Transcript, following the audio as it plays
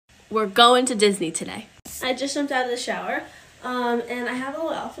We're going to Disney today. I just jumped out of the shower, and I have a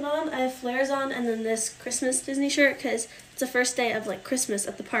little outfit on. I have flares on and then this Christmas Disney shirt because it's the first day of like Christmas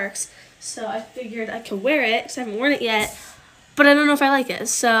at the parks. So I figured I could wear it because I haven't worn it yet, but I don't know if I like it,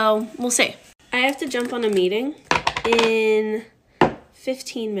 so we'll see. I have to jump on a meeting in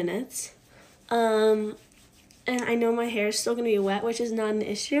 15 minutes, and I know my hair is still going to be wet, which is not an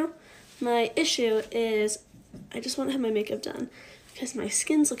issue. My issue is I just want to have my makeup done because my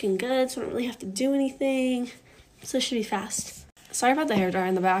skin's looking good, so I don't really have to do anything, so it should be fast. Sorry about the hairdryer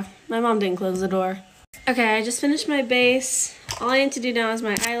in the back. My mom didn't close the door. Okay, I just finished my base. All I need to do now is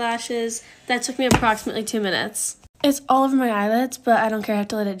my eyelashes. That took me approximately 2 minutes. It's all over my eyelids, but I don't care. I have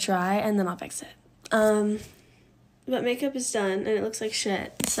to let it dry, and then I'll fix it. But makeup is done, and it looks like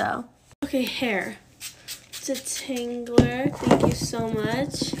shit, so. Okay, hair. It's a Tangler. Thank you so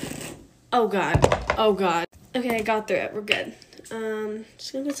much. Oh, God. Oh, God. Okay, I got through it. We're good.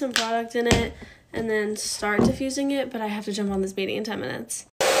 Just gonna put some product in it, and then start diffusing it, but I have to jump on this meeting in 10 minutes.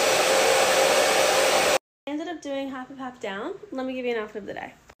 I ended up doing half up, half down. Let me give you an outfit of the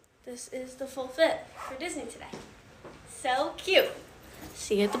day. This is the full fit for Disney today. So cute.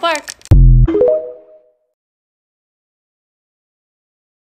 See you at the park.